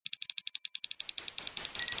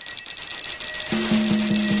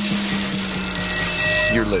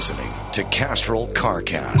You're listening to Castrol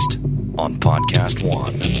CarCast on Podcast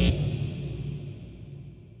One.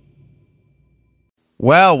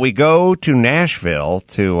 Well, we go to Nashville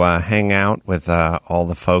to hang out with all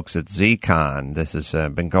the folks at ZCON. This has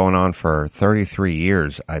been going on for 33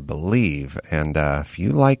 years, I believe. And if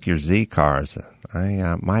you like your Z cars,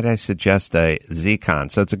 I suggest a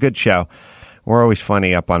ZCON. So it's a good show. We're always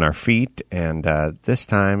funny up on our feet, and this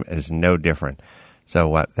time is no different.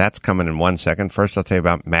 So that's coming in 1 second. First, I'll tell you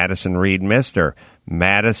about Madison Reed Mister.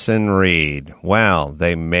 Madison Reed. Well,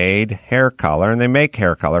 they made hair color, and they make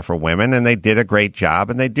hair color for women, and they did a great job,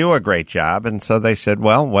 and they do a great job. And so they said,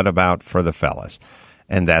 well, what about for the fellas?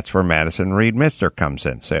 And that's where Madison Reed Mister comes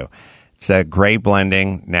in. So it's a gray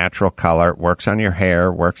blending, natural color, works on your hair,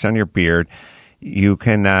 works on your beard. You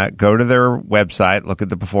can go to their website, look at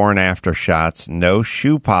the before and after shots, no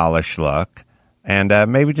shoe polish look. And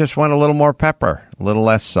maybe just want a little more pepper, a little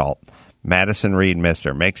less salt. Madison Reed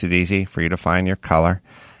Mister makes it easy for you to find your color.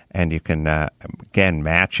 And you can, again,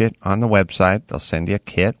 match it on the website. They'll send you a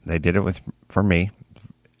kit. They did it for me.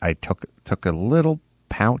 I took a little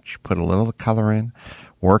pouch, put a little color in,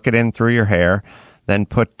 work it in through your hair, then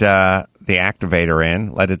put the activator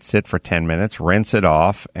in, let it sit for 10 minutes, rinse it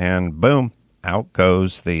off, and boom, out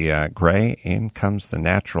goes the gray. In comes the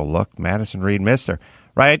natural look. Madison Reed Mister.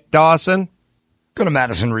 Right, Dawson? Go to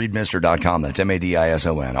MadisonReedMister.com. That's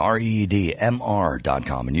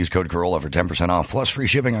MadisonReedMR.com and use code Corolla for 10% off plus free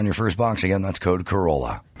shipping on your first box. Again, that's code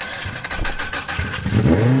Corolla.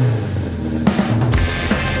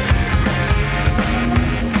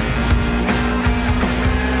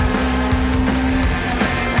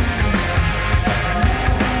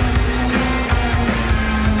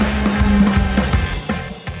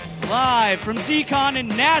 Live from ZCON in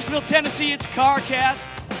Nashville, Tennessee, it's CarCast.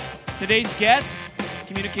 Today's guest,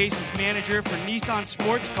 Communications Manager for Nissan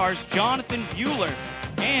Sports Cars, Jonathan Buhler,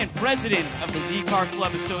 and President of the Z-Car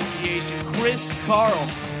Club Association, Karl.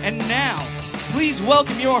 And now, please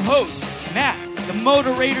welcome your hosts, Matt, the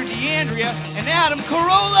Motorator DeAndrea, and Adam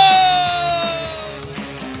Carolla!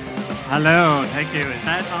 Hello, thank you. Is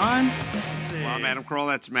that on? Let's see. Well, I'm Adam Karl.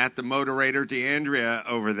 That's Matt, the Motorator DeAndrea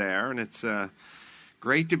over there, and it's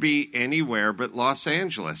great to be anywhere but Los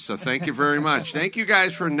Angeles. So thank you very much. Thank you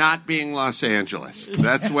guys for not being Los Angeles.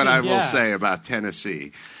 That's what I will say about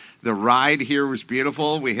Tennessee. The ride here was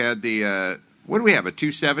beautiful. We had the, what do we have, a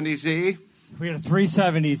 270Z? We had a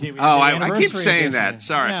 370Z. I keep saying edition. That.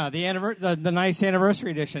 Sorry. Yeah, the nice anniversary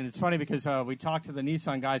edition. It's funny because we talked to the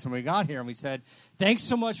Nissan guys when we got here, and we said, thanks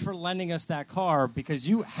so much for lending us that car because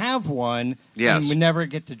you have one, yes, and we never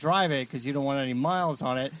get to drive it because you don't want any miles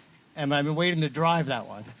on it. And I've been waiting to drive that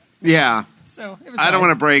one. Yeah. So it was I don't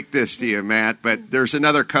want to break this to you, Matt, but there's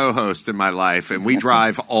another co-host in my life, and we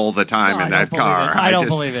drive all the time in that car. I don't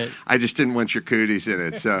believe it. I just didn't want your cooties in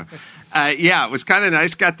it. So, yeah, it was kind of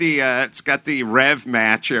nice. It's got the rev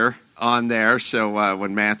matcher on there, so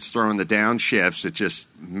when Matt's throwing the downshifts, it just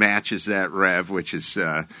matches that rev, which is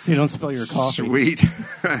so you don't spill your coffee. Sweet.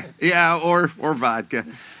 Yeah, or vodka.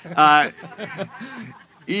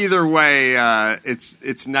 Either way,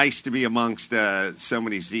 it's nice to be amongst so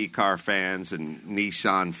many Z-Car fans and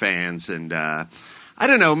Nissan fans, and I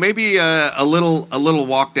don't know, maybe a little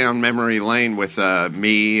walk down memory lane with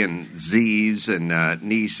me and Z's and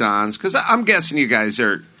Nissans, because I'm guessing you guys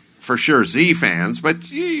are for sure Z fans, but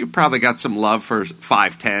you probably got some love for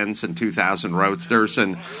 510s and 2000 Roadsters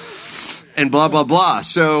and blah blah blah.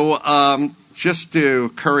 So. Just to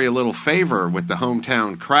curry a little favor with the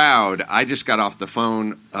hometown crowd, I just got off the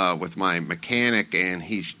phone with my mechanic, and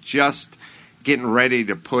he's just getting ready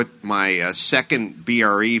to put my second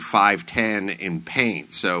BRE 510 in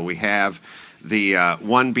paint. So we have the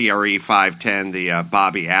one BRE 510, the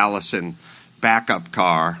Bobby Allison backup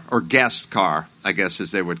car, or guest car, I guess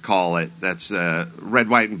as they would call it. That's red,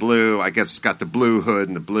 white, and blue. I guess it's got the blue hood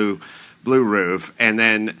and the blue roof. And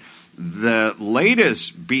then the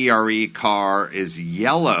latest BRE car is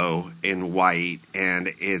yellow and white,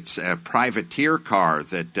 and it's a privateer car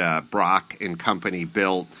that Brock and Company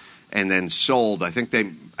built and then sold. I think they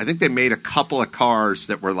made a couple of cars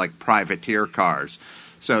that were like privateer cars.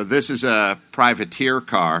 So this is a privateer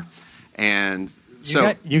car, and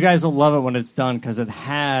so you guys will love it when it's done because it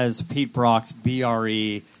has Pete Brock's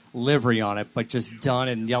BRE livery on it, but just done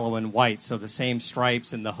in yellow and white. So the same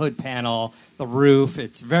stripes and the hood panel, the roof.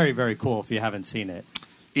 It's very, very cool if you haven't seen it.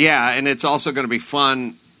 Yeah, and it's also going to be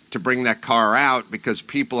fun to bring that car out because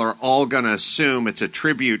people are all going to assume it's a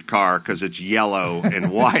tribute car because it's yellow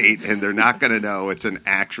and white, and they're not going to know it's an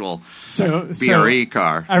actual BRE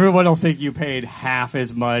car. Everyone will think you paid half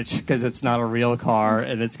as much because it's not a real car,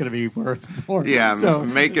 and it's going to be worth more. Yeah,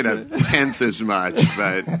 make it a tenth as much.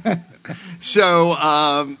 But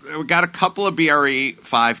so we got a couple of BRE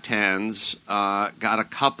 510s, got a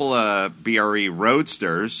couple of BRE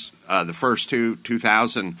Roadsters, the first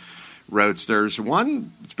 2000 Roadsters.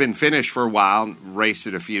 One it's been finished for a while, raced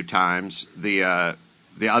it a few times. The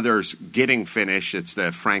others getting finished. It's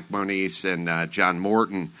the Frank Moniz and John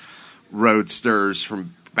Morton Roadsters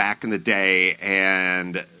from back in the day,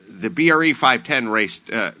 and the BRE 510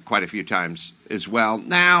 raced quite a few times as well.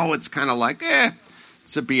 Now it's kind of like,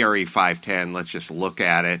 it's a BRE 510. Let's just look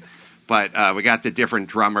at it. But we got the different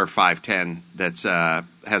Drummer 510 that's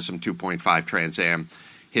has some 2.5 Trans Am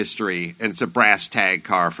history, and it's a brass tag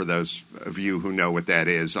car for those of you who know what that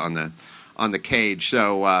is on the cage.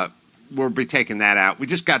 So we'll be taking that out. We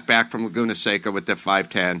just got back from Laguna Seca with the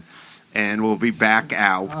 510, and we'll be back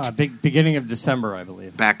out. Beginning of December, I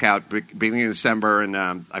believe. Back out beginning of December, and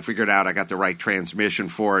I figured out I got the right transmission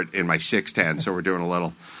for it in my 610, so we're doing a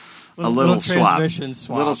little swap. Little transmission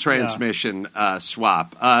swap.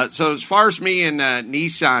 So as far as me and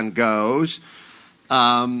Nissan goes,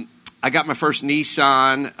 I got my first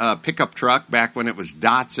Nissan pickup truck back when it was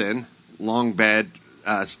Datsun, long bed,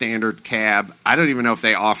 standard cab. I don't even know if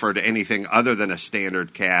they offered anything other than a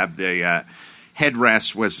standard cab. The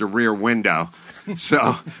headrest was the rear window,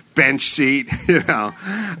 so bench seat, and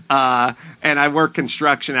I worked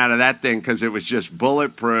construction out of that thing because it was just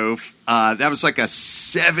bulletproof. That was like a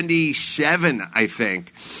 77, I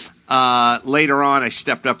think. Later on, I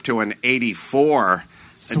stepped up to an 84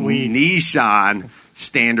 Nissan.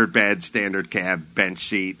 Standard bed, standard cab, bench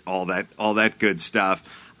seat, all that good stuff.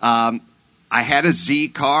 I had a Z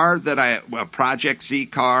car a Project Z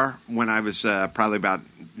car when I was probably about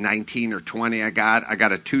 19 or 20. I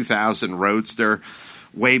got a 2000 Roadster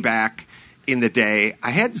way back in the day. I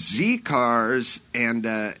had Z cars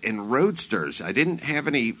and Roadsters. I didn't have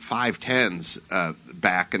any 510s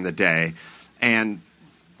back in the day, and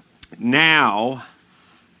now.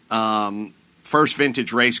 First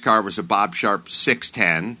vintage race car was a Bob Sharp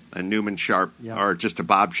 610, a Newman Sharp, or just a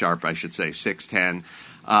Bob Sharp, I should say, 610.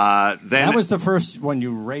 Then that was the first one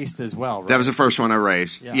you raced as well, right? That was the first one I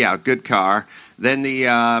raced. Yeah, good car. Then the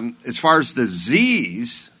as far as the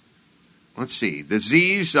Zs, let's see. The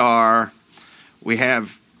Zs are, we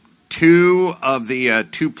have two of the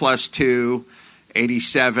 2+2,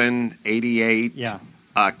 87, 88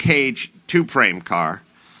 cage two-frame car,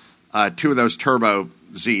 two of those turbo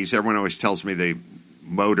Zs. Everyone always tells me the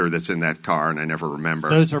motor that's in that car, and I never remember.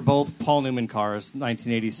 Those are both Paul Newman cars,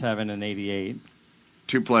 1987 and 88.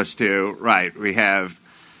 2+2, right. We have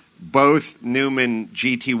both Newman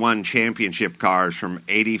GT1 championship cars from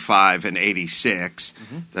 85 and 86.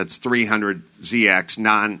 Mm-hmm. That's 300 ZX,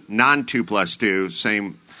 non 2+2,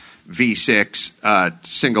 same V6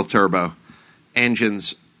 single turbo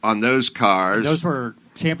engines on those cars. And those were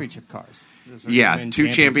championship cars. Yeah,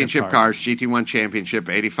 two championship cars, GT1 championship,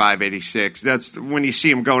 85, 86. That's when you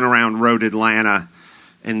see them going around Road Atlanta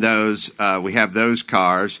and those. We have those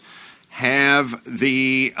cars. Have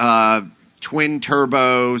the twin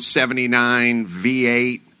turbo 79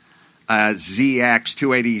 V8 ZX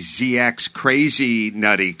 280 ZX crazy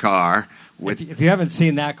nutty car. If you haven't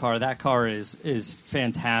seen that car is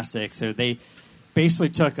fantastic. So they basically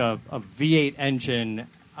took a V8 engine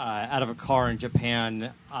out of a car in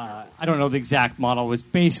Japan. I don't know the exact model. It was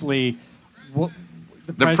basically the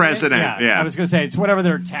president. Yeah. I was going to say, it's whatever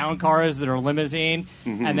their town car is, their limousine,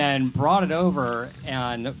 and then brought it over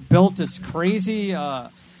and built this crazy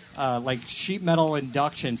like sheet metal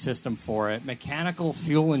induction system for it, mechanical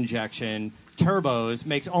fuel injection, turbos,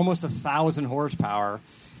 makes almost 1,000 horsepower.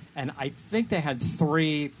 And I think they had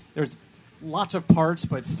there's lots of parts,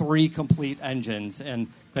 but 3 complete engines. And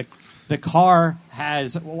the car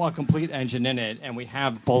has a complete engine in it, and we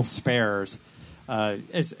have both spares,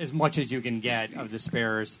 as much as you can get of the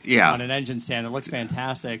spares on an engine stand. It looks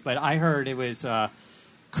fantastic. But I heard it was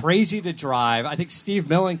crazy to drive. I think Steve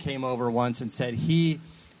Millen came over once and said he,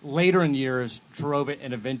 later in years, drove it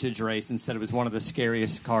in a vintage race and said it was one of the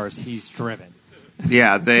scariest cars he's driven.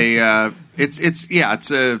 Yeah, it's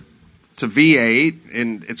a V8,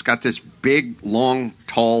 and it's got this big, long,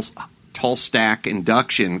 tall stack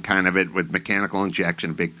induction kind of it with mechanical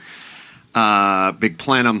injection, big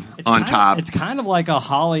plenum on top. It's kind of like a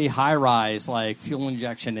Holly high-rise, like fuel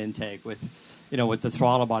injection intake with the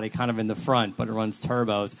throttle body kind of in the front, but it runs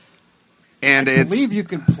turbos. And I believe you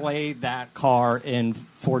can play that car in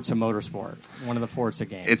Forza Motorsport, one of the Forza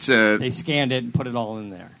games. They scanned it and put it all in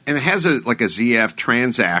there. And it has a ZF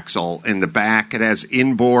transaxle in the back. It has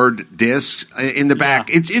inboard discs in the back.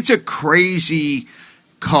 Yeah. It's a crazy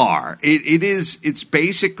car. It's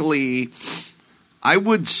basically, I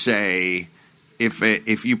would say,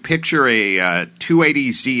 if you picture a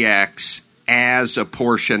 280ZX as a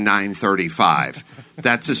Porsche 935,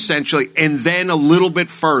 that's essentially, and then a little bit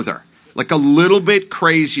further. Like a little bit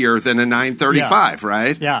crazier than a 935,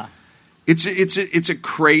 right? Yeah. It's a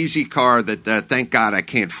crazy car that thank God I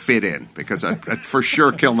can't fit in, because I'd for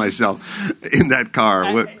sure kill myself in that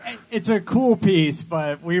car. It's a cool piece,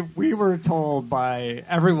 but we were told by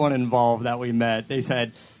everyone involved that we met, they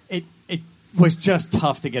said it was just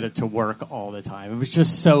tough to get it to work all the time. It was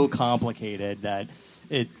just so complicated that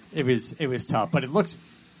it was tough. But it looks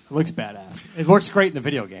badass. It works great in the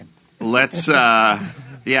video game. Let's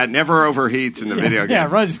it never overheats in the video game. Yeah, it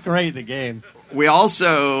runs great in the game. We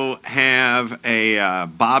also have a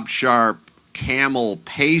Bob Sharp Camel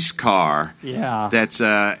pace car. Yeah, that's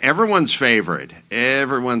everyone's favorite.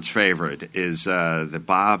 Everyone's favorite is the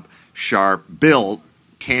Bob Sharp built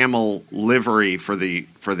Camel livery for the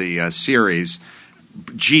series.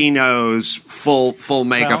 Genos, full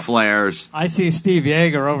mega flares. I see Steve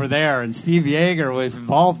Yeager over there, and Steve Yeager was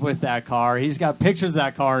involved with that car. He's got pictures of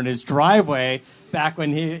that car in his driveway back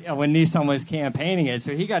when Nissan was campaigning it,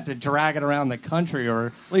 so he got to drag it around the country, or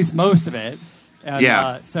at least most of it.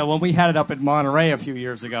 And, so when we had it up at Monterey a few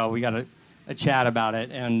years ago, we got a chat about it,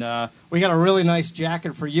 and we got a really nice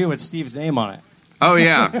jacket for you with Steve's name on it. Oh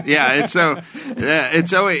yeah. It's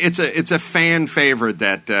a fan favorite,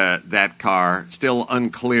 that car. Still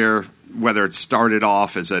unclear whether it started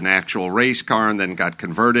off as an actual race car and then got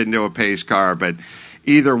converted into a pace car, but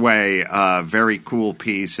either way, very cool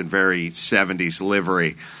piece and very 70s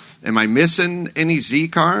livery. Am I missing any Z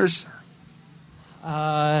cars?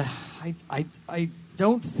 I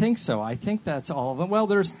don't think so. I think that's all of them. Well,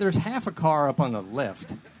 there's half a car up on the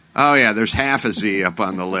lift. Oh yeah, there's half a Z up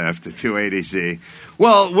on the lift, a 280Z.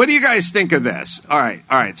 Well, what do you guys think of this? All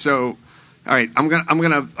right. So, I'm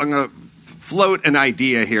gonna float an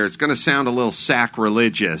idea here. It's going to sound a little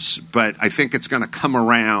sacrilegious, but I think it's going to come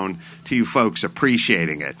around to you folks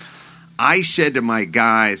appreciating it. I said to my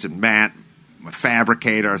guys and Matt, my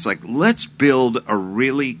fabricator, I was like, let's build a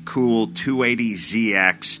really cool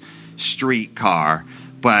 280ZX street car,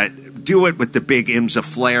 but do it with the big IMSA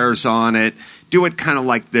flares on it. Do it kind of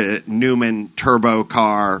like the Newman turbo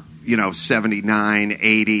car, 79,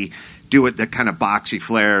 80. Do it the kind of boxy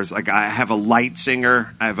flares. Like I have a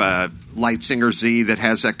Lightsinger. I have a Lightsinger Z that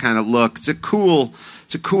has that kind of look. It's a cool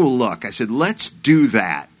look. I said, let's do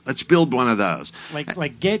that. Let's build one of those.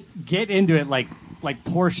 Like get into it like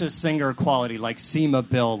Porsche Singer quality, like SEMA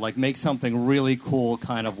build, like make something really cool,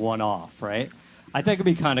 kind of one-off, right? I think it'd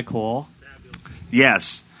be kind of cool.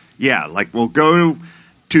 Yes. Yeah, like we'll go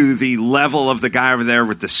to the level of the guy over there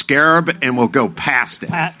with the Scarab, and we'll go past it.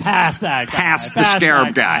 Past that guy. Past the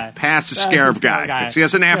Scarab guy. Past the Scarab guy. He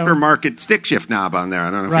has an aftermarket stick shift knob on there. I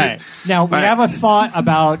don't know if right. Now, we have a thought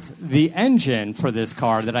about the engine for this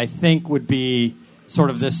car that I think would be sort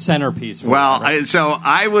of the centerpiece. So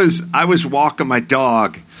I was walking my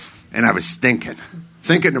dog, and I was thinking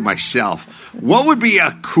to myself, what would be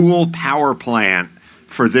a cool power plant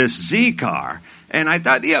for this Z car? And I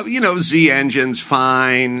thought, Z engine's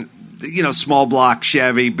fine. Small block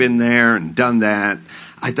Chevy, been there and done that.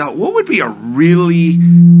 I thought, what would be a really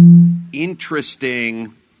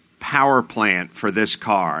interesting power plant for this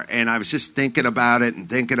car? And I was just thinking about it.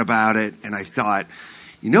 And I thought,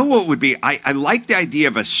 what would be? I like the idea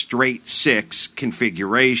of a straight six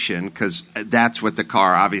configuration because that's what the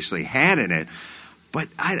car obviously had in it. But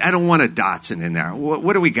I don't want a Datsun in there.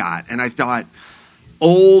 What do we got? And I thought,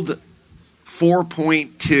 old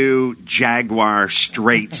 4.2 Jaguar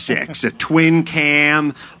straight six, a twin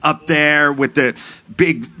cam up there with the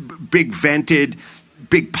big vented,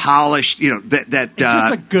 big polished, it's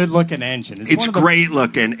just a good looking engine. It's great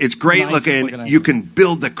looking. It's great looking. You can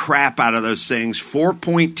build the crap out of those things.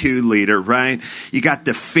 4.2 liter, right? You got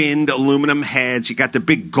the finned aluminum heads. You got the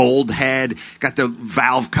big gold head. Got the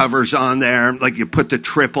valve covers on there. Like you put the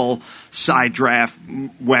triple side draft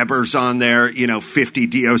Webers on there, 50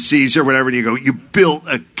 DOCs or whatever. And you go, you built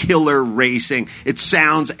a killer racing. It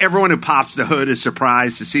sounds, everyone who pops the hood is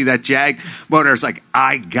surprised to see that Jag motor. Is like,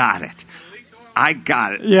 I got it. I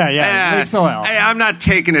got it. Yeah. Leaks oil. Hey, I'm not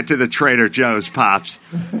taking it to the Trader Joe's, Pops.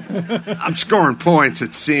 I'm scoring points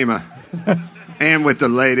at SEMA and with the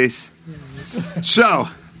ladies. So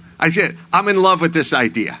I said, I'm in love with this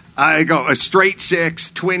idea. I go a straight six,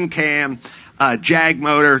 twin cam. Jag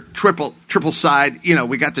motor, triple side.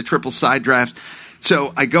 We got the triple side drafts.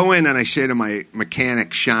 So I go in and I say to my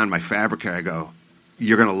mechanic, Sean, my fabricator, I go,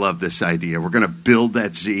 you're going to love this idea. We're going to build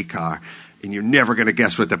that Z car, and you're never going to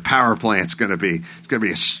guess what the power plant's going to be. It's going to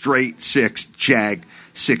be a straight 6 Jag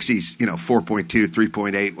 60s, 4.2,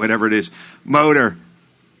 3.8, whatever it is, motor.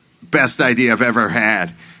 Best idea I've ever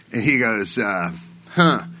had. And he goes,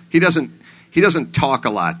 He doesn't talk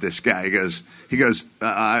a lot, this guy. He goes,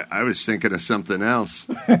 I was thinking of something else.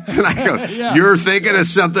 And I go, You're thinking of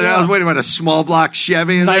something else? Wait a minute, a small block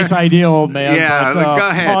Chevy in nice there? idea, old man. Yeah, but, go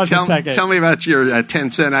ahead. Pause a second. Tell me about your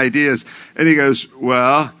 10-cent ideas. And he goes,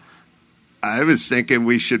 well, I was thinking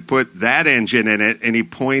we should put that engine in it. And he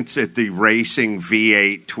points at the racing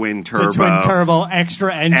V8 twin turbo. The twin turbo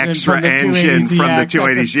extra engine from the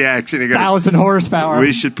 280ZX. And he goes, 1,000 horsepower.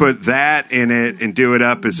 We should put that in it and do it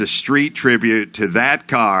up as a street tribute to that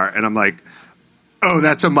car. And I'm like, oh,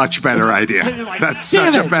 that's a much better idea. That's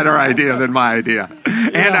such a better idea than my idea.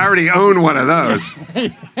 And I already own one of those.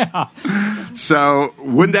 Yeah. So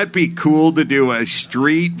wouldn't that be cool to do a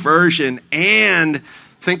street version? And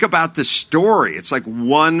think about the story. It's like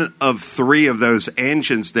one of 3 of those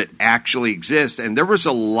engines that actually exist. And there was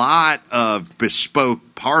a lot of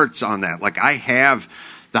bespoke parts on that. Like I have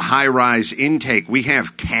the high-rise intake. We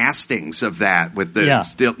have castings of that with the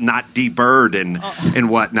still not deburred and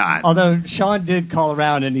whatnot. Although Sean did call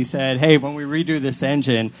around and he said, hey, when we redo this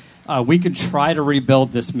engine, we could try to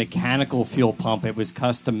rebuild this mechanical fuel pump. It was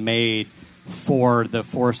custom made for the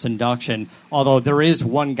forced induction, although there is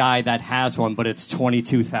one guy that has one, but it's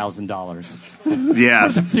 $22,000. Yeah.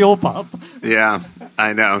 For the fuel pump. Yeah,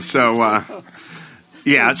 I know. So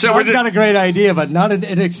yeah, so Sean's got a great idea, but not an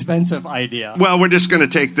inexpensive idea. Well, we're just going to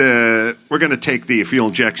take the fuel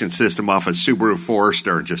injection system off a Subaru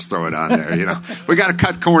Forester and just throw it on there. We got to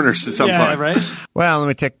cut corners at some point. Yeah, right. Well, let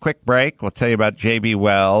me take a quick break. We'll tell you about JB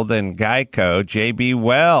Weld and Geico. JB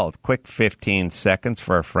Weld, quick 15 seconds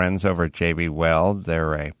for our friends over at JB Weld.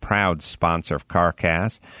 They're a proud sponsor of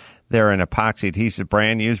CarCast. They're an epoxy adhesive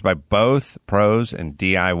brand used by both pros and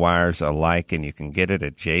DIYers alike, and you can get it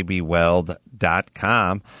at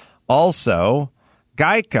jbweld.com. Also,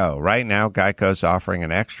 Geico. Right now, Geico's offering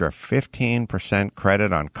an extra 15%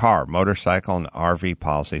 credit on car, motorcycle, and RV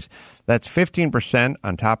policies. That's 15%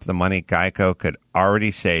 on top of the money Geico could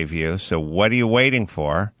already save you. So what are you waiting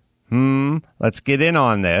for? Let's get in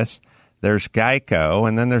on this. There's Geico,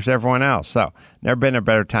 and then there's everyone else. So never been a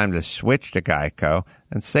better time to switch to Geico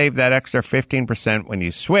and save that extra 15% when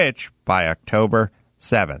you switch by October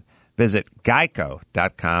 7th. Visit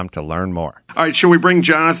geico.com to learn more. All right, shall we bring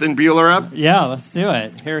Jonathan Buhler up? Yeah, let's do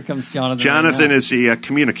it. Here comes Jonathan. Jonathan is the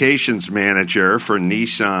communications manager for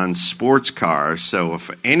Nissan Sports Cars. So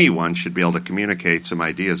if anyone should be able to communicate some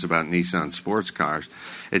ideas about Nissan Sports Cars,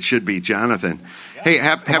 it should be Jonathan. Yeah. Hey,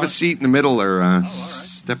 have a seat in the middle or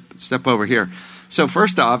step over here. So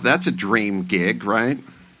first off, that's a dream gig, right?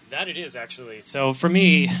 That it is, actually. So for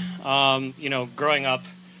me, growing up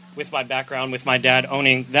with my background, with my dad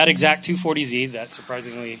owning that exact 240Z that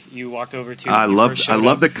surprisingly you walked over to. I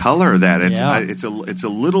love the color of that. It's a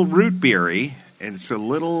little root beery. And it's a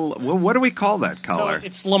little, what do we call that color? So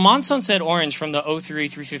it's Le Mans Sunset Orange from the 03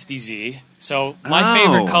 350Z. So my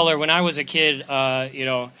favorite color when I was a kid,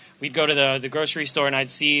 we'd go to the grocery store and I'd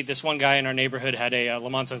see this one guy in our neighborhood had a Le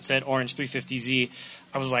Mans Sunset Orange 350Z.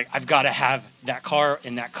 I was like, I've got to have that car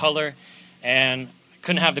in that color. And I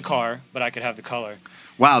couldn't have the car, but I could have the color.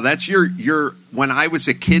 Wow, that's your when I was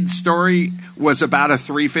a kid story was about a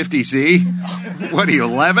 350Z. What are you,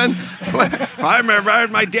 11? I remember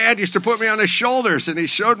my dad used to put me on his shoulders and he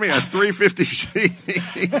showed me a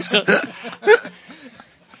 350Z.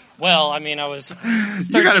 Well, I mean, I was 13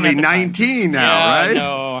 you got to be 19 now, right?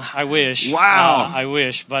 No, I wish. Wow. I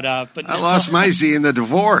wish, but I lost my Z in the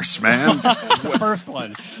divorce, man. The first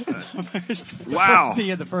one. Wow. First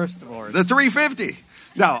Z in the first divorce. The 350.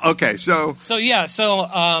 No, okay, so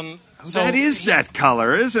that is that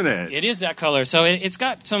color, isn't it? It is that color. So it's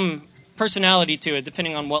got some personality to it,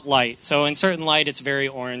 depending on what light. So in certain light, it's very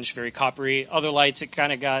orange, very coppery. Other lights, it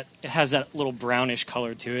has that little brownish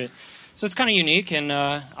color to it. So it's kind of unique, and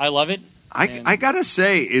I love it. I gotta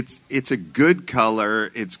say, it's a good color.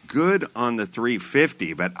 It's good on the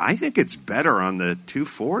 350, but I think it's better on the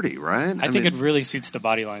 240, right? I think it really suits the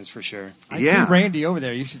body lines for sure. I see Randy over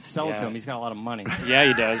there. You should sell it to him. He's got a lot of money. Yeah,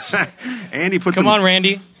 he does. And he put Come on,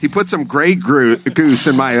 Randy. He put some Grey Goose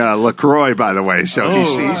in my LaCroix, by the way. So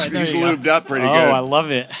he's lubed up pretty good. Oh, I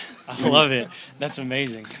love it. I love it. That's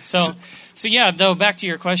amazing. So yeah, though, back to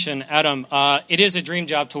your question, Adam, it is a dream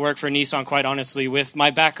job to work for Nissan, quite honestly. With my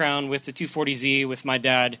background, with the 240Z, with my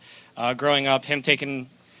dad, growing up, him taking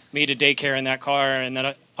me to daycare in that car and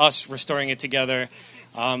then us restoring it together,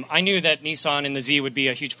 I knew that Nissan and the Z would be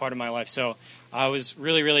a huge part of my life. So I was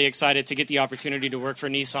really, really excited to get the opportunity to work for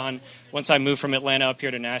Nissan once I moved from Atlanta up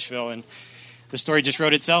here to Nashville. And the story just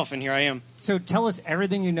wrote itself, and here I am. So tell us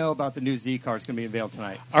everything you know about the new Z car. It's going to be unveiled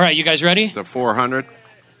tonight. All right, you guys ready? The 400.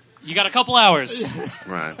 You got a couple hours.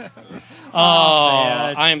 Right.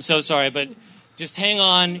 I am so sorry, but just hang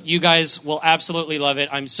on. You guys will absolutely love it.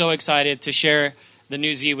 I'm so excited to share the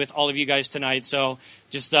new Z with all of you guys tonight. So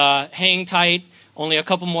just hang tight. Only a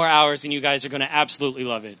couple more hours, and you guys are going to absolutely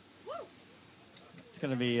love it. It's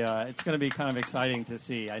going to be kind of exciting to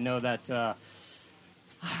see. I know that.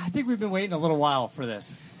 I think we've been waiting a little while for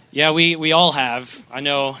this. Yeah, we all have. I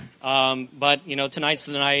know, but tonight's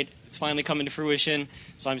the night. It's finally coming to fruition.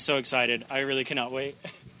 So I'm so excited. I really cannot wait.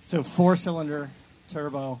 So 4-cylinder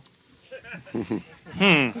turbo. Don't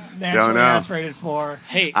Naturally know. aspirated 4.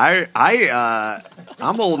 Hey,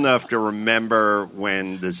 I'm old enough to remember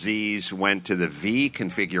when the Zs went to the V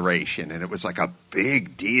configuration, and it was like a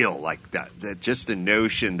big deal. Like that just the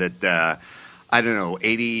notion that I don't know,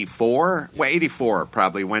 84. Well, 84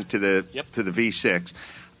 probably went to the V6.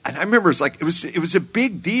 And I remember it was a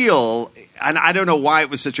big deal, and I don't know why it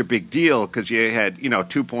was such a big deal, because you had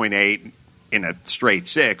 2.8 in a straight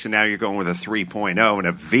 6, and now you're going with a 3.0 and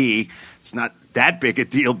a V. It's not that big a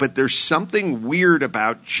deal, but there's something weird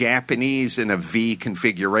about Japanese in a V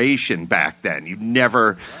configuration back then.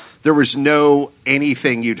 There was no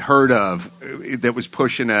anything you'd heard of that was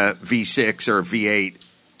pushing a V6 or a V8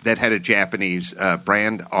 that had a Japanese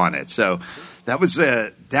brand on it. So that was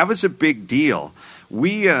a big deal.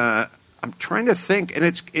 I'm trying to think, and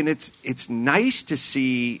it's nice to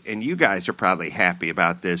see, and you guys are probably happy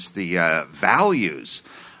about this, the values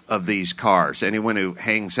of these cars. Anyone who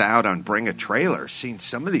hangs out on Bring a Trailer seen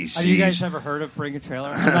some of these. Have you guys ever heard of Bring a Trailer?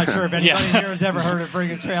 I'm not sure if anybody here has ever heard of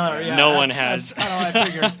Bring a Trailer. Yeah, no one has. That's kind of what I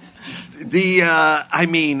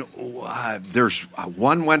figured. There's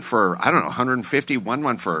one went for, I don't know, 150. One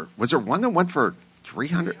went for, was there one that went for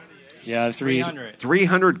 300? Yeah, 300.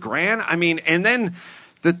 300 grand. And then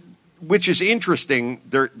which is interesting.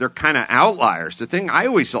 They're kind of outliers. The thing I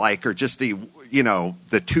always like are just the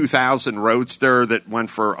 2000 Roadster that went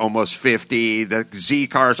for almost 50. The Z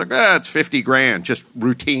cars like it's 50 grand just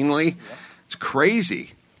routinely. Yep. It's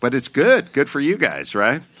crazy, but it's good. Good for you guys,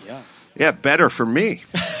 right? Yeah. Yeah, better for me,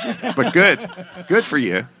 but good for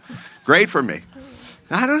you. Great for me.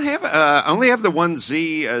 I don't have. I only have the one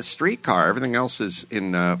Z street car. Everything else is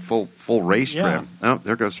in full race trim. Oh,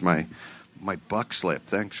 there goes my buck slip.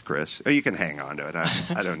 Thanks, Chris. Oh, you can hang on to it.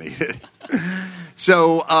 I don't need it.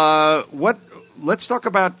 So, let's talk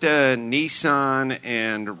about Nissan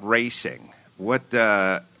and racing. What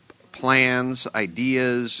plans,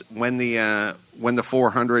 ideas? When the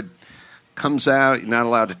 400 comes out, you're not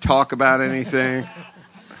allowed to talk about anything.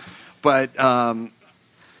 But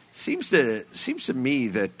seems to me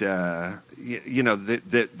that the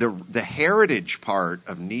heritage part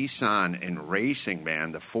of Nissan and racing,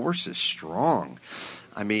 man, the force is strong.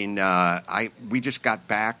 I mean, we just got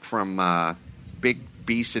back from Big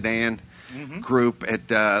B Sedan group at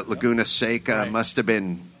Laguna Seca. Right. Must have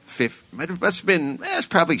been it's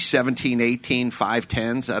probably 17, 18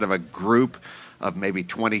 510s out of a group of maybe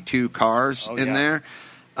 22 cars there.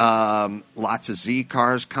 Lots of Z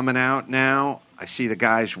cars coming out now. I see the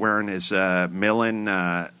guys wearing his Millen,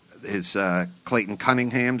 his Clayton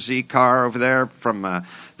Cunningham Z car over there from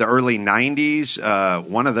the early 90s.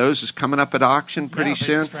 One of those is coming up at auction pretty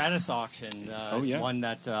soon. Stratus auction, one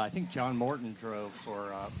that I think John Morton drove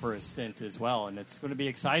for a stint as well. And it's going to be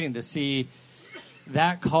exciting to see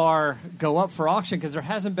that car go up for auction because there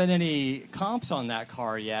hasn't been any comps on that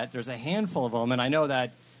car yet. There's a handful of them, and I know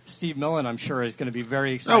that Steve Millen, I'm sure, is going to be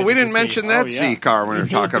very excited. Oh, we didn't mention that Z car when we were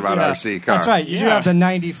talking about our Z car. That's right. You do have the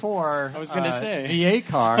 94 I was going to say. V8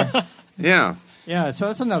 car. Yeah. Yeah, so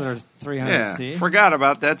that's another 300Z. Yeah, forgot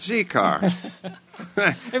about that Z car.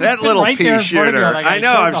 That been little right pea there in front of shooter. you, like I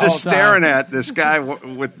know. showed I was the just whole staring time. at this guy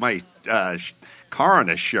with my car on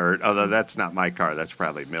his shirt, although that's not my car. That's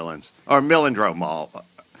probably Millen's. Or Millen drove them all.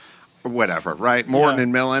 Or whatever, right? Morton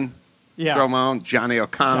and Millen. Yeah. Drove my own. Johnny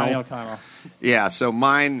O'Connell. Johnny O'Connell. Yeah, so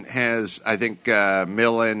mine has, I think,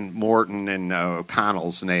 Millen, Morton, and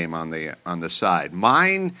O'Connell's name on the side.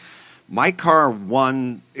 My car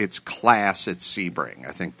won its class at Sebring.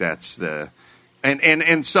 I think that's the, and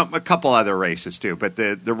a couple other races too. But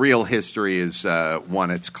the real history is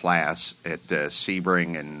won its class at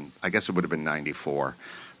Sebring, and I guess it would have been '94,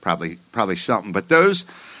 probably something. But those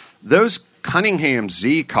Cunningham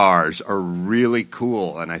Z cars are really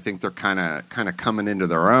cool, and I think they're kind of coming into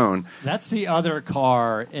their own. That's the other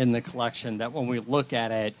car in the collection that when we look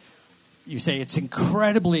at it, you say it's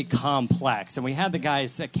incredibly complex. And we had the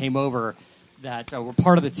guys that came over that were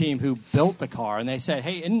part of the team who built the car, and they said,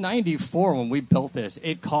 hey, in 94 when we built this,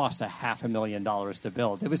 it cost $500,000 to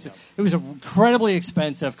build. It was an incredibly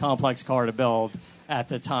expensive, complex car to build at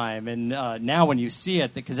the time. And now when you see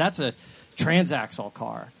it, because that's a transaxle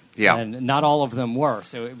car, and not all of them were.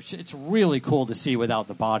 So it's really cool to see without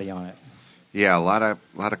the body on it. Yeah, a lot of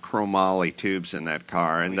chromoly tubes in that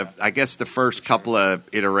car. And I guess the first couple of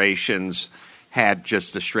iterations had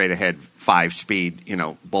just the straight-ahead 5-speed,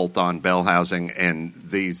 bolt-on bell housing, and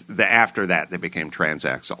after that they became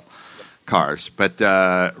transaxle cars. But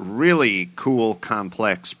really cool,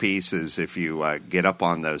 complex pieces if you get up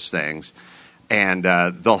on those things. And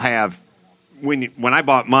they'll have when I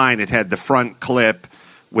bought mine, it had the front clip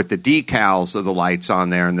with the decals of the lights on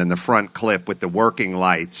there, and then the front clip with the working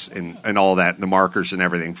lights and all that, and the markers and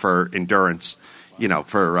everything for endurance,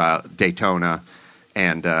 for Daytona.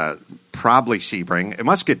 And probably Sebring. It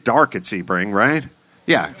must get dark at Sebring, right?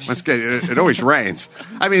 Yeah, it always rains.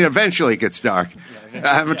 I mean, eventually it gets dark.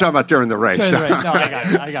 I'm talking about during the race. No,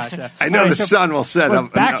 I got you. I know the sun will set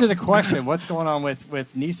up. Back to the question, what's going on with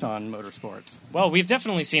Nissan Motorsports? Well, we've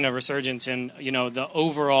definitely seen a resurgence in the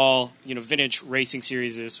overall vintage racing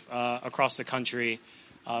series across the country,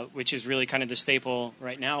 which is really kind of the staple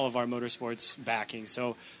right now of our motorsports backing.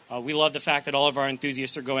 So we love the fact that all of our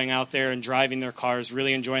enthusiasts are going out there and driving their cars,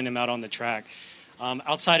 really enjoying them out on the track.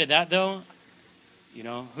 Outside of that, though,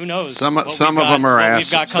 who knows? Some of them are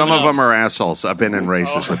assholes. I've been in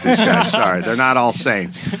races with these guys. Sorry, they're not all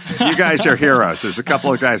saints. You guys are heroes. There's a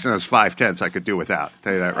couple of guys in those 510s I could do without. I'll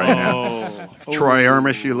tell you that right now. Troy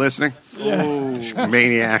Ermish, you listening?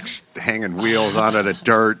 Maniacs hanging wheels onto the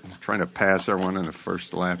dirt, trying to pass everyone in the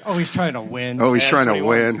first lap. Oh, he's trying to win. Trying to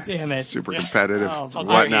win. Damn it. Super competitive,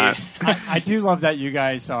 whatnot. I do love that you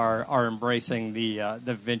guys are embracing the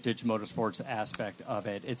vintage motorsports aspect of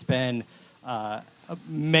it. It's been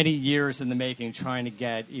many years in the making, trying to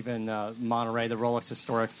get even Monterey, the Rolex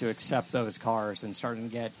Historics, to accept those cars and starting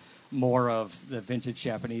to get more of the vintage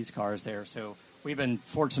Japanese cars there. So we've been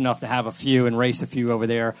fortunate enough to have a few and race a few over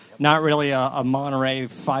there. Not really a Monterey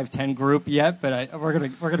 510 group yet, but we're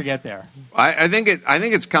gonna get there. I think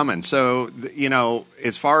it's coming. So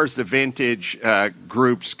as far as the vintage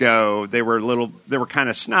groups go, they were kind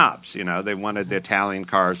of snobs. They wanted the Italian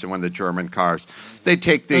cars, they wanted the German cars. They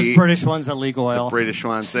take those British ones that leak oil. The British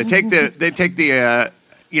ones. They take the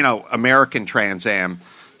American Trans Am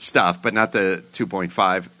stuff, but not the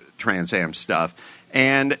 2.5 Trans Am stuff.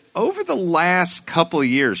 And over the last couple of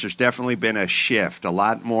years, there's definitely been a shift. A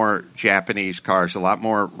lot more Japanese cars, a lot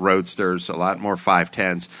more roadsters, a lot more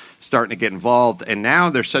 510s starting to get involved. And now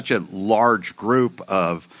there's such a large group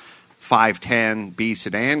of 510 B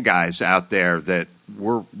sedan guys out there that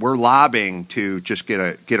we're lobbying to just get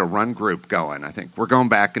a run group going. I think we're going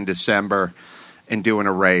back in December and doing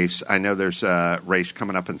a race. I know there's a race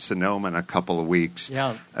coming up in Sonoma in a couple of weeks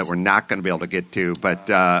that we're not going to be able to get to,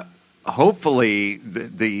 but hopefully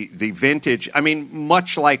the vintage, I mean,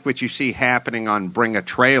 much like what you see happening on Bring a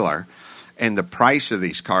Trailer and the price of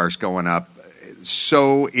these cars going up,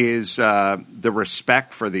 so is the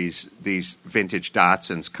respect for these vintage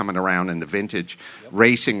Datsuns coming around in the vintage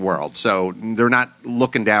racing world. So they're not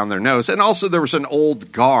looking down their nose. And also there was an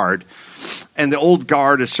old guard, and the old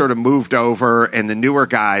guard has sort of moved over, and the newer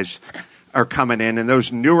guys are coming in, and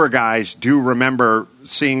those newer guys do remember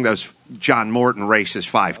seeing those John Morton races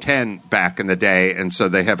 510 back in the day, and so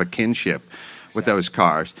they have a kinship with those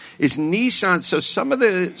cars. Is Nissan, so some of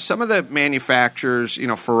the manufacturers,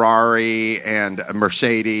 Ferrari and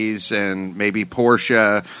Mercedes and maybe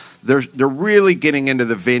Porsche, they're really getting into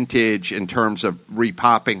the vintage in terms of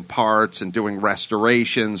repopping parts and doing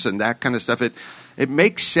restorations and that kind of stuff. It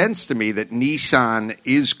makes sense to me that Nissan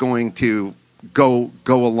is going to go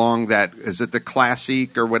along that. Is it the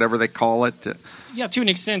Classic or whatever they call it? Yeah, to an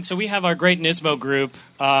extent. So we have our great Nismo group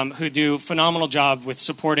who do a phenomenal job with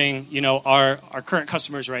supporting, our current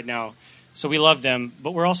customers right now. So we love them.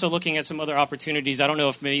 But we're also looking at some other opportunities. I don't know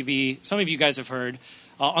if maybe some of you guys have heard.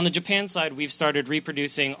 On the Japan side, we've started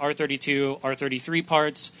reproducing R32, R33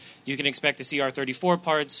 parts. You can expect to see R34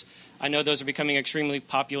 parts. I know those are becoming extremely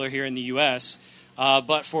popular here in the U.S.,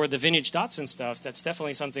 but for the vintage Datsun stuff, that's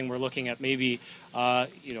definitely something we're looking at maybe,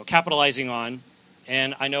 capitalizing on.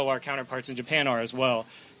 And I know our counterparts in Japan are as well,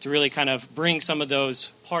 to really kind of bring some of those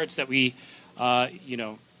parts that we, that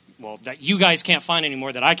you guys can't find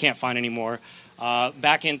anymore, that I can't find anymore,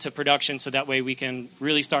 back into production, so that way we can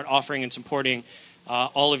really start offering and supporting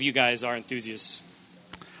all of you guys are enthusiasts.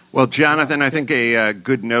 Well, Jonathan, I think a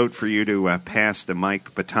good note for you to pass the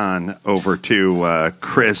mic baton over to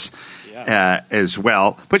Chris as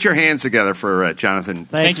well. Put your hands together for Jonathan.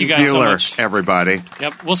 Thank you guys so much, everybody.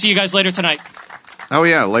 Yep, we'll see you guys later tonight. Oh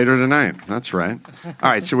yeah, later tonight. That's right. All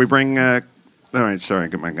right, so we bring. All right, sorry, I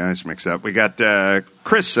get my guys mixed up. We got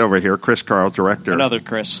Chris over here, Chris Karl, director, another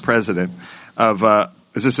Chris, president of.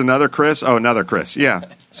 Is this another Chris? Oh, another Chris. Yeah,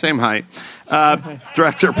 same height.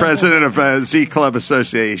 Director, president of Z Club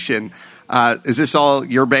Association. Is this all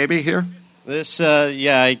your baby here? This,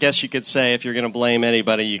 I guess you could say if you're going to blame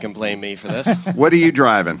anybody, you can blame me for this. What are you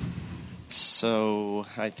driving? So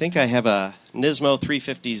I think I have a Nismo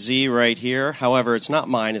 350Z right here. However, it's not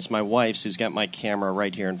mine. It's my wife's, who's got my camera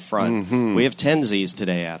right here in front. Mm-hmm. We have 10 Zs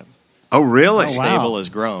today, Adam. Oh, really? The stable has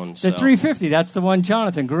grown. The 350, that's the one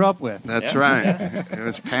Jonathan grew up with. That's right. It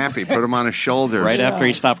was Pappy. Put him on his shoulders. Right after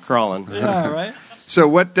he stopped crawling. Yeah, right. So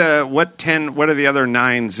what are the other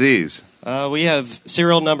 9 Zs? We have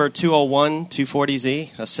serial number 201,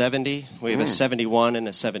 240Z, a 70. We have a 71 and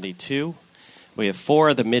a 72. We have 4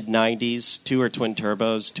 of the mid-90s. 2 are twin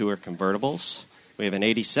turbos, 2 are convertibles. We have an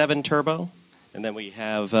 87 turbo. And then we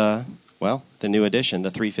have, the new addition,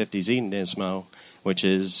 the 350Z Nismo, which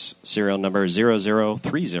is serial number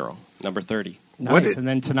 0030, number 30. Nice. And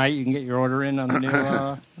then tonight you can get your order in on the new,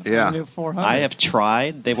 the new 400. I have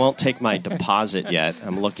tried. They won't take my deposit yet.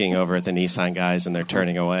 I'm looking over at the Nissan guys, and they're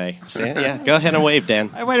turning away. Yeah, go ahead and wave, Dan.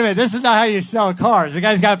 Hey, wait a minute. This is not how you sell cars. The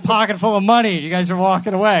guy's got a pocket full of money. You guys are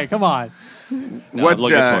walking away. Come on. No, I'm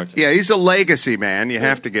looking forward to it. Yeah, he's a legacy man. You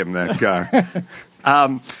have to give him that car.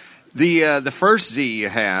 The first Z you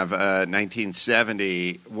have,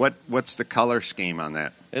 1970. What's the color scheme on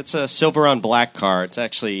that? It's a silver on black car. It's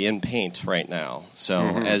actually in paint right now. So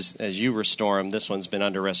as you restore them, this one's been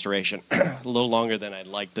under restoration a little longer than I'd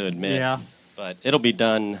like to admit. Yeah. But it'll be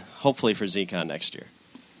done hopefully for ZCON next year.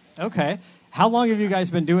 Okay. How long have you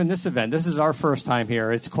guys been doing this event? This is our first time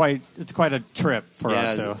here. It's quite a trip for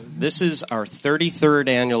us. So. This is our 33rd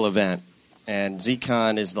annual event, and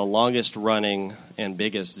ZCON is the longest running and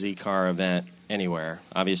biggest Z-Car event anywhere.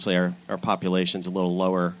 Obviously, our population's a little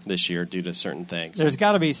lower this year due to certain things. There's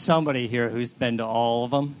got to be somebody here who's been to all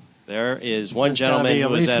of them. There is one gentleman who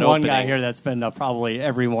was at one opening. guy here that's been to probably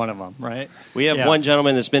every one of them, right? We have one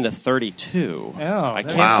gentleman that's been to 32. Oh, I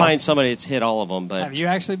can't find somebody that's hit all of them. But have you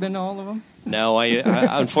actually been to all of them? No, I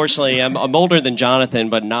unfortunately I'm older than Jonathan,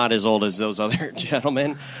 but not as old as those other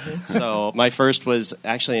gentlemen. So my first was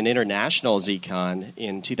actually an international ZCON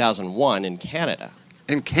in 2001 in Canada.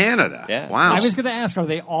 In Canada? Yeah. Wow. I was going to ask, are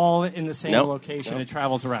they all in the same location? It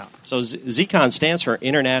travels around. So ZCON stands for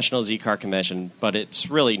International Z-Car Convention, but it's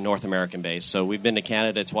really North American based. So we've been to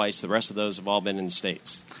Canada twice. The rest of those have all been in the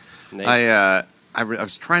States. I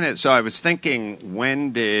was trying to. So I was thinking,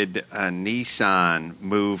 when did Nissan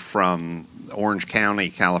move from Orange County,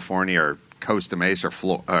 California, or Costa Mesa,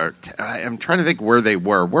 or I'm trying to think where they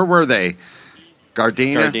were. Where were they?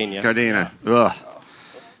 Gardena. Yeah. Ugh.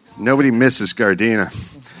 Nobody misses Gardena.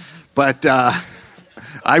 But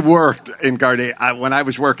I worked in Gardena. When I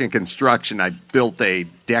was working construction, I built a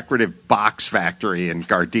decorative box factory in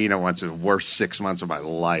Gardena once. It was the worst 6 months of my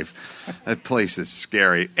life. That place is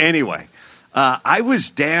scary. Anyway, I was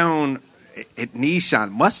down at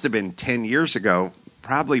Nissan, must have been 10 years ago,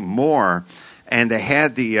 probably more, and they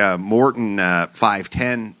had the Morton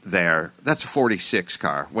 510 there. That's a 46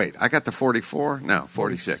 car. Wait, I got the 44? No,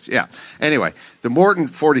 46. Yeah. Anyway, the Morton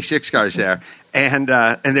 46 car is there, and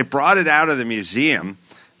they brought it out of the museum,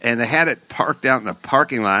 and they had it parked out in the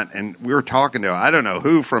parking lot, and we were talking to, I don't know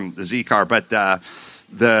who from the Z-Car, but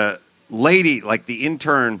the lady, like the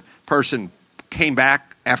intern person, came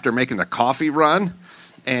back after making the coffee run,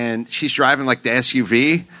 and she's driving like the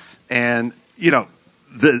SUV, and, you know,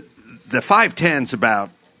 the 510's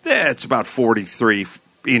it's about 43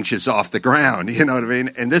 inches off the ground, you know what I mean?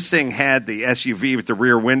 And this thing had the SUV with the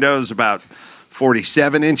rear windows about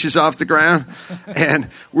 47 inches off the ground. And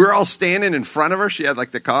we're all standing in front of her. She had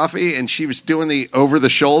like the coffee, and she was doing the over the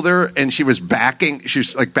shoulder, and she was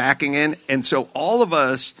like backing in. And so all of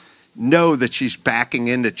us know that she's backing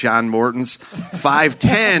into John Morton's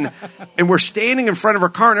 510, and we're standing in front of her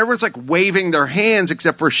car, and everyone's like waving their hands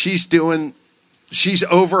except for she's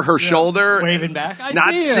over her shoulder. Waving back.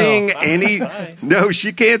 Not seeing any. No,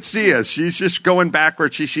 she can't see us. She's just going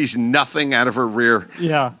backwards. She sees nothing out of her rear.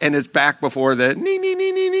 Yeah. And it's back before the nee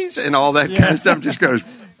and all that kind of stuff just goes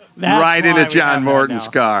right into John Morton's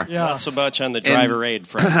car. Yeah. Not so much on the driver aid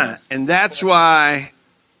front. And that's why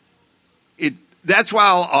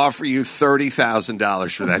I'll offer you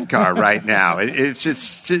 $30,000 for that car right now.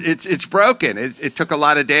 It's broken. It took a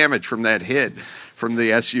lot of damage from that hit from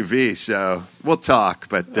the SUV, so we'll talk.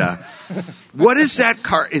 But what is that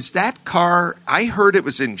car? Is that car? I heard it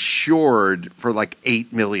was insured for like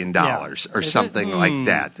 $8 million or something like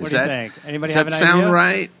that. What do you think? Anybody does have that an sound idea?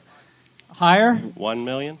 right? $1 Higher?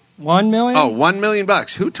 million. $1 million? Oh, $1 million.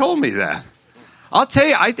 Who told me that? I'll tell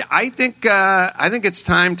you. I think it's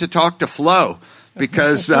time to talk to Flo.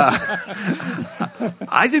 Because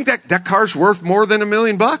I think that car's worth more than $1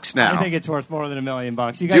 million now. I think it's worth more than $1 million.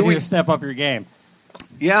 You guys need to step up your game.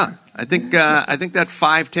 Yeah, I think that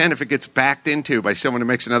 510, if it gets backed into by someone who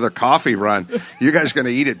makes another coffee run, you guys are going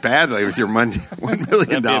to eat it badly with your $1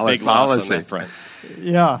 million That'd be a big policy. loss on that front.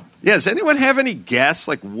 Yeah. Yeah. Does anyone have any guess?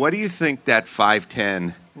 Like, what do you think that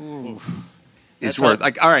 510 is worth?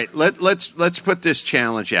 Like, all right, let's put this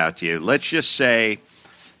challenge out to you. Let's just say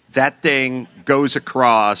that thing goes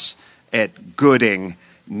across at Gooding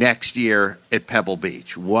next year at Pebble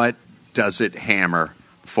Beach. What does it hammer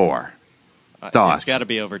for? Thoughts? It's got to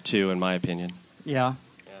be over 2, in my opinion. Yeah.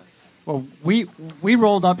 Well, we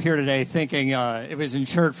rolled up here today thinking it was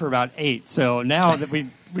insured for about 8. So now that we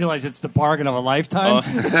realize it's the bargain of a lifetime,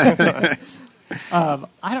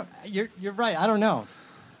 You're right. I don't know.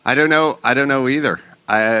 I don't know either.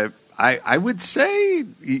 I would say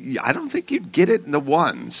I don't think you'd get it in the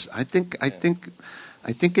ones. I think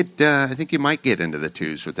you might get into the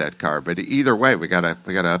 2s with that car. But either way, we gotta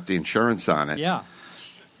up the insurance on it. Yeah.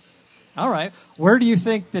 All right. Where do you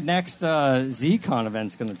think the next ZCON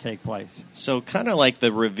event's going to take place? So kind of like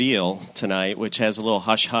the reveal tonight, which has a little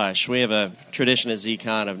hush-hush. We have a tradition at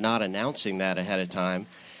ZCON of not announcing that ahead of time.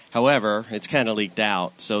 However, it's kind of leaked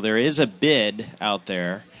out. So there is a bid out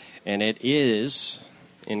there, and it is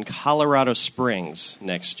in Colorado Springs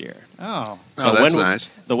next year. Oh. So that's nice.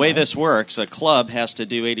 The way this works, a club has to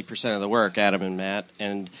do 80% of the work, Adam and Matt,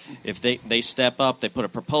 and if they step up, they put a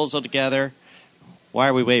proposal together. Why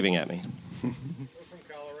are we waving at me? From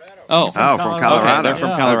Colorado. Oh, from Colorado. Okay, they're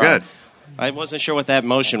from Colorado. Oh, good. I wasn't sure what that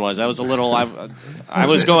motion was. I was a little. I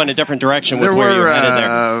was going a different direction with where you were headed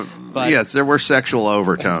there. But yes, there were sexual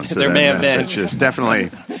overtones. To there that may have been. There's definitely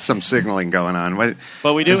some signaling going on.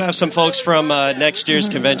 But we do have some folks from next year's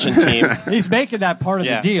convention team. He's making that part of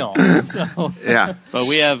the deal. So. Yeah. But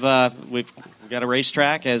we have we've got a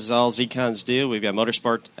racetrack, as all ZCONs do. We've got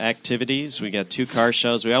motorsport activities. We got 2 car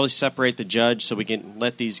shows. We always separate the judge so we can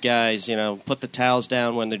let these guys, put the towels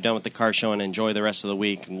down when they're done with the car show and enjoy the rest of the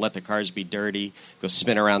week and let the cars be dirty, go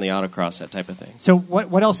spin around the autocross, that type of thing. So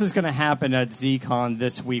what else is going to happen at ZCON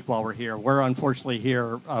this week while we're here? We're unfortunately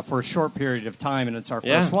here for a short period of time, and it's our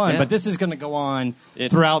first one. Yeah. But this is going to go on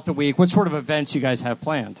throughout the week. What sort of events you guys have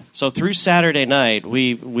planned? So through Saturday night,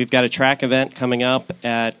 we've got a track event coming up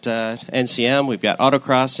at NCM. We've got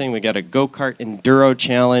autocrossing. We've got a go-kart enduro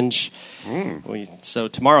challenge. So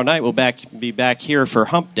tomorrow night we'll be back here for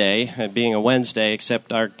Hump Day, being a Wednesday,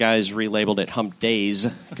 except our guys relabeled it Hump Days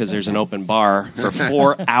because there's an open bar for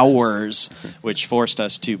 4 hours, which forced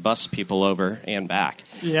us to bus people over and back.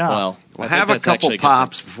 Yeah. Well, have a couple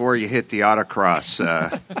pops before you hit the autocross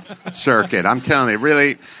circuit. I'm telling you,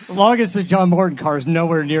 really. As long as the John Morton car is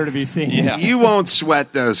nowhere near to be seen. Yeah. You won't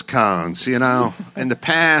sweat those cones, In the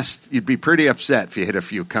past, you'd be pretty upset if you hit a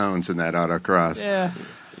few cones in that autocross. Yeah.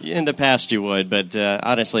 In the past you would, but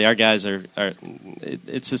honestly, our guys are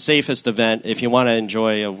it's the safest event. If you want to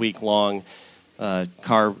enjoy a week-long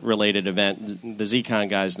car-related event, the ZCON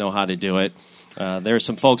guys know how to do it. There are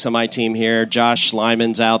some folks on my team here. Josh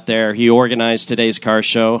Lyman's out there. He organized today's car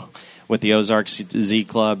show with the Ozarks Z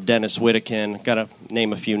Club. Dennis Whittakin. Got to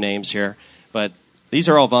name a few names here. But these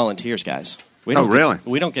are all volunteers, guys. Really?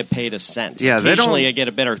 We don't get paid a cent. Yeah, occasionally I get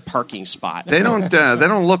a better parking spot. They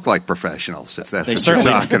don't look like professionals, if that's what you're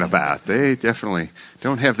talking about. They definitely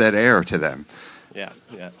don't have that air to them. Yeah.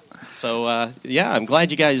 So, I'm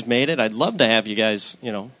glad you guys made it. I'd love to have you guys,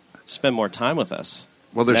 spend more time with us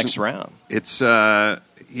next round. It's, what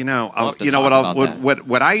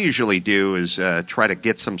I usually do is try to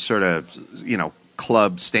get some sort of,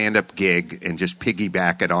 club stand-up gig and just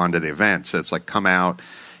piggyback it onto the event. So it's like come out,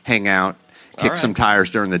 hang out, kick some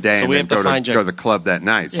tires during the day, so and then go to the club that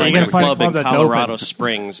night. So you got to find a club in that's Colorado open.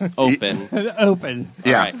 Springs open. Open.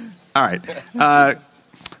 Yeah. All right.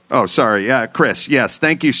 Sorry. Yeah, Chris. Yes,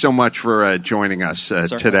 thank you so much for joining us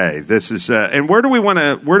today. This is and where do we want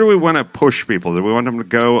to push people? Do we want them to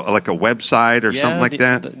go like a website or something like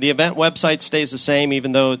that? The event website stays the same,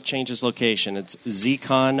 even though it changes location. It's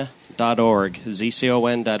zcon.org,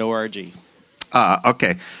 zcon.org.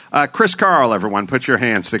 Okay. Chris, Karl, everyone, put your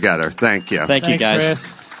hands together. Thank you. Thanks, you guys. Chris.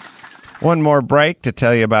 One more break to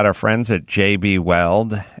tell you about our friends at JB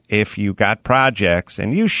Weld. If you got projects,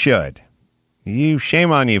 and you should,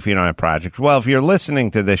 Shame on you if you don't have projects. Well, if you're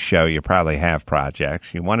listening to this show, you probably have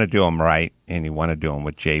projects. You want to do them right, and you want to do them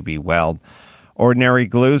with JB Weld. Ordinary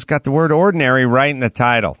Glue's got the word ordinary right in the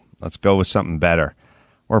title. Let's go with something better.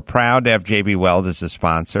 We're proud to have JB Weld as a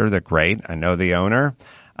sponsor. They're great. I know the owner.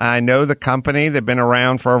 I know the company. They've been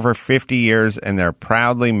around for over 50 years, and they're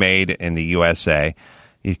proudly made in the USA.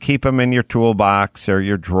 You keep them in your toolbox or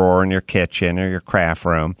your drawer in your kitchen or your craft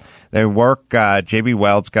room. They work. JB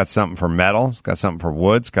Weld's got something for metal, it's got something for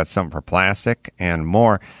wood, it's got something for plastic, and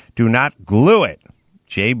more. Do not glue it.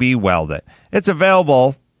 JB Weld it. It's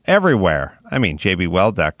available everywhere. I mean,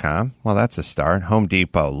 jbweld.com. Well, that's a start. Home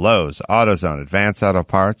Depot, Lowe's, AutoZone, Advanced Auto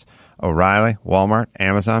Parts, O'Reilly, Walmart,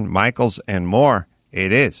 Amazon, Michael's, and more.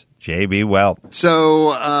 It is JB Weld.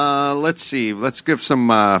 So let's see. Let's give some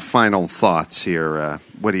final thoughts here.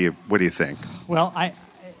 What do you think? Well, I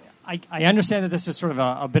understand that this is sort of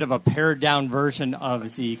a bit of a pared down version of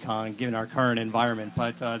ZCON given our current environment,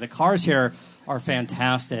 but the cars here are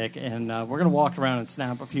fantastic, and we're going to walk around and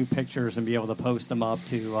snap a few pictures and be able to post them up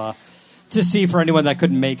to see for anyone that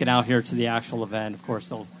couldn't make it out here to the actual event. Of course,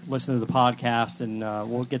 they'll listen to the podcast, and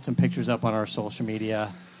we'll get some pictures up on our social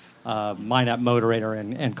media. Mine at Motorator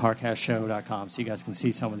and CarcastShow.com, so you guys can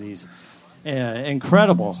see some of these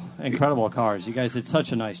incredible cars. You guys did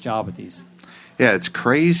such a nice job with these. Yeah, it's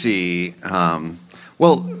crazy.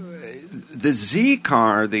 Well, the Z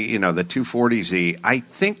car, the 240Z, I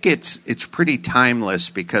think it's pretty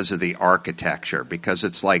timeless because of the architecture, because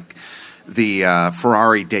it's like the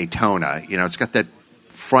Ferrari Daytona. It's got that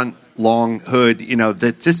front long hood.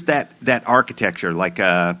 That architecture, like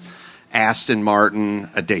a Aston Martin,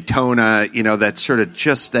 a Daytona, that's sort of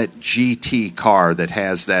just that GT car that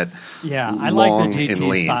has that I like the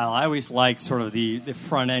GT style. I always like sort of the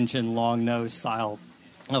front engine, long nose style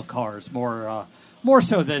of cars, more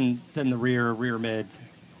so than the rear mid.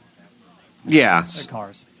 Yeah,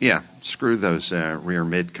 cars. Yeah, screw those rear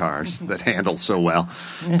mid cars that handle so well,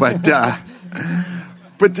 but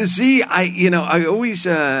the Z, I always,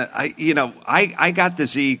 I got the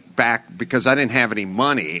Z back because I didn't have any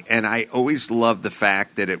money, and I always loved the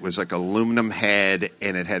fact that it was like aluminum head,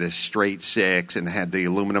 and it had a straight six, and it had the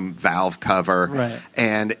aluminum valve cover, right.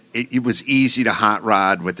 And it was easy to hot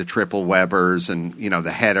rod with the triple Webers and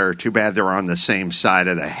the header. Too bad they were on the same side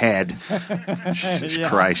of the head. Jesus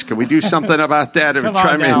Christ, can we do something about that? It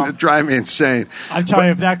would drive me insane. I'm telling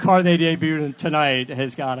you, if that car they debuted tonight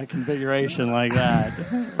has got a configuration like that,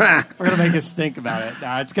 we're gonna make a stink about it.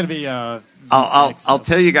 Nah, it's gonna be I'll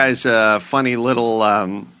tell you guys a funny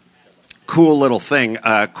little, cool little thing,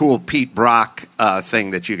 cool Pete Brock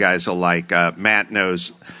thing that you guys will like. Matt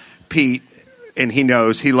knows Pete, and he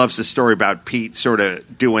loves the story about Pete sort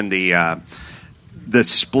of doing the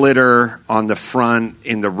splitter on the front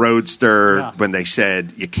in the Roadster when they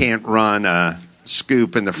said you can't run a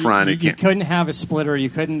scoop in the front. You couldn't have a splitter. You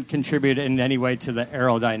couldn't contribute in any way to the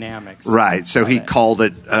aerodynamics. Right. So he called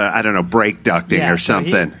it, brake ducting or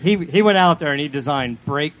something. So he went out there and he designed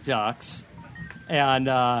brake ducts and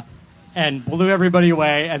blew everybody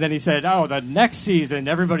away. And then he said, the next season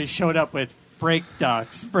everybody showed up with brake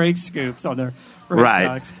ducts, brake scoops on their brake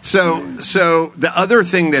ducts. So the other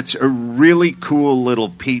thing that's a really cool little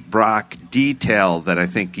Pete Brock detail that I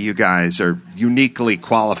think you guys are uniquely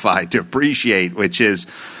qualified to appreciate, which is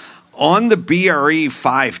on the BRE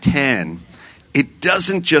 510, it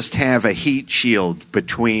doesn't just have a heat shield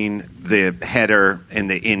between the header and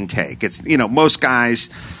the intake. It's, most guys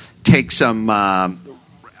take some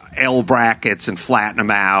L brackets and flatten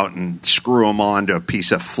them out and screw them onto a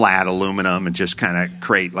piece of flat aluminum and just kind of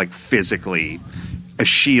create like physically a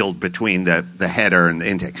shield between the header and the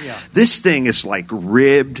intake. Yeah. This thing is like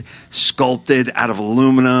ribbed, sculpted out of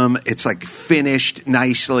aluminum. It's like finished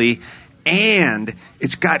nicely, and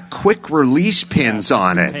it's got quick release pins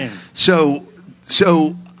on it. Pins.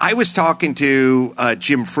 So I was talking to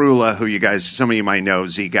Jim Frula, who some of you might know,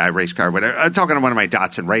 Z Guy race car, but I'm talking to one of my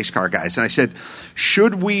Datsun race car guys, and I said,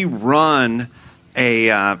 should we run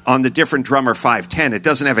on the different drummer 510? It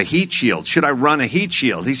doesn't have a heat shield. Should I run a heat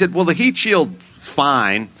shield? He said, well, the heat shield's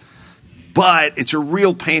fine, but it's a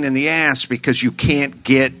real pain in the ass because you can't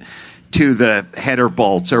get to the header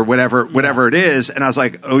bolts or whatever it is. And I was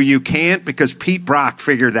like, oh, you can't? Because Pete Brock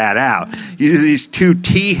figured that out. You do these two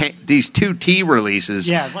T releases.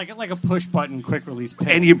 Yeah, it's like a push button quick release pin.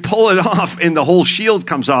 And you pull it off and the whole shield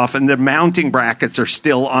comes off and the mounting brackets are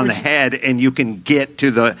still on the head and you can get to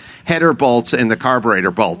the header bolts and the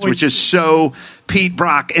carburetor bolts, which is so Pete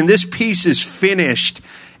Brock. And this piece is finished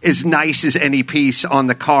as nice as any piece on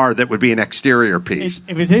the car that would be an exterior piece.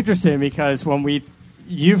 It was interesting because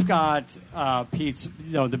you've got Pete's,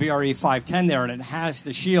 the BRE 510 there, and it has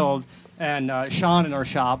the shield, And Sean in our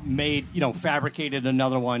shop made, fabricated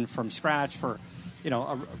another one from scratch for,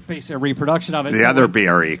 basically a reproduction of it. The other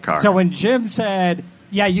BRE car. So when Jim said,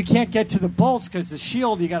 yeah, you can't get to the bolts because the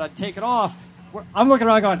shield, you got to take it off, I'm looking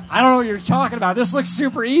around going, I don't know what you're talking about. This looks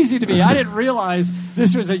super easy to me. I didn't realize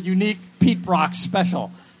this was a unique Pete Brock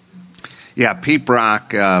special. Yeah, Pete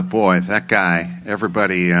Brock, boy, that guy,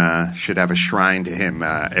 everybody should have a shrine to him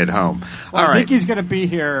at home. Well, All right. I think he's going to be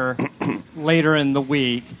here later in the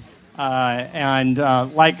week. And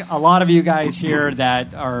like a lot of you guys here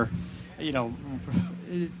that are,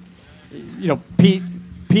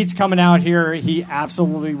 Pete's coming out here. He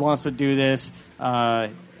absolutely wants to do this.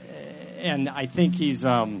 And I think he's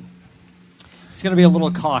going to be a little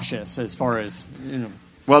cautious as far as,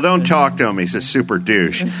 Well, don't talk to him. He's a super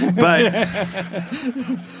douche. But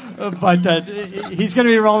he's going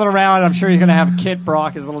to be rolling around. I'm sure he's going to have Kit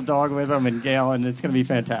Brock, his little dog, with him, and Gail, and it's going to be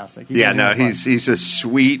fantastic. He's a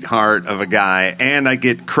sweetheart of a guy, and I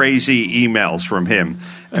get crazy emails from him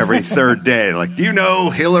every third day. Like, do you know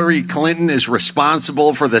Hillary Clinton is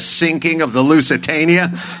responsible for the sinking of the Lusitania?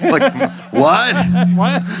 Like, what?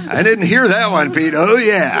 What? I didn't hear that one, Pete. Oh,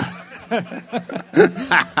 yeah.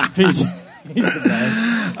 Pete. He's the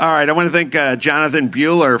best. All right, I want to thank Jonathan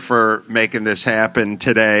Buhler for making this happen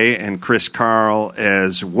today, and Chris Karl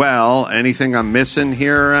as well. Anything I'm missing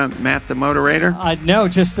here, Matt the Moderator? No,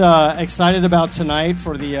 just excited about tonight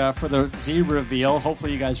for the Z reveal.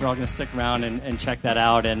 Hopefully you guys are all going to stick around and check that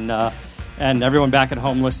out. And everyone back at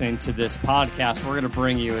home listening to this podcast, we're going to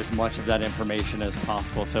bring you as much of that information as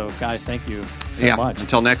possible. So, guys, thank you so much.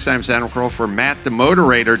 Until next time, Santa Crow, for Matt the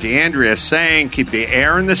Moderator, DeAndrea saying, keep the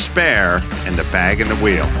air in the spare and the bag in the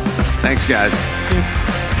wheel. Thanks, guys.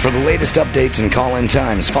 For the latest updates and call-in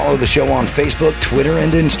times, follow the show on Facebook, Twitter,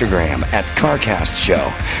 and Instagram at CarCast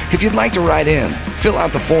Show. If you'd like to write in, fill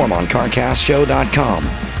out the form on CarCastShow.com.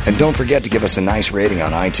 And don't forget to give us a nice rating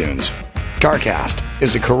on iTunes. CarCast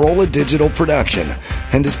is a Corolla digital production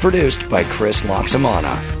and is produced by Chris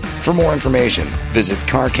Loxamana. For more information, visit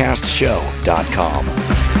CarCastShow.com.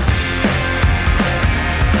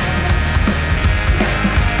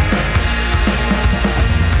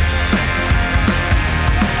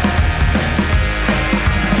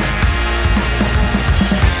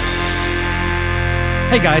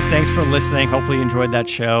 Hey guys, thanks for listening. Hopefully you enjoyed that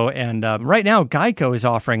show. And right now, Geico is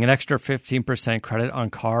offering an extra 15% credit on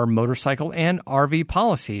car, motorcycle, and RV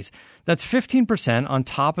policies. That's 15% on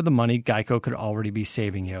top of the money Geico could already be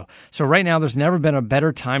saving you. So right now, there's never been a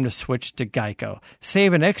better time to switch to Geico.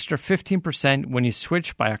 Save an extra 15% when you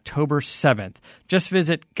switch by October 7th. Just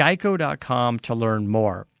visit geico.com to learn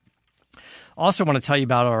more. Also want to tell you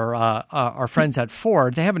about our friends at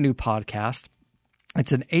Ford. They have a new podcast.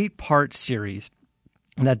 It's an 8-part series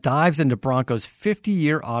that dives into Bronco's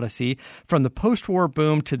 50-year odyssey from the post-war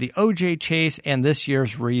boom to the O.J. chase and this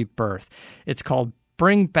year's rebirth. It's called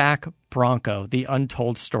Bring Back Bronco, The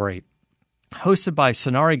Untold Story, hosted by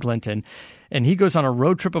Sonari Glinton, and he goes on a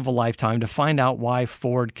road trip of a lifetime to find out why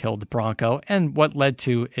Ford killed the Bronco and what led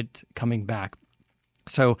to it coming back.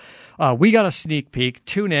 So we got a sneak peek.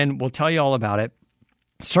 Tune in. We'll tell you all about it.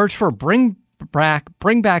 Search for Bring Back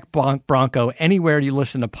Bronco anywhere you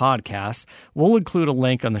listen to podcasts. We'll include a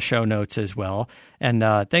link on the show notes as well. And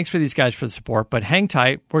thanks for these guys for the support. But hang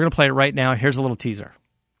tight. We're going to play it right now. Here's a little teaser.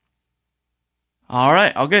 All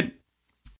right. All good.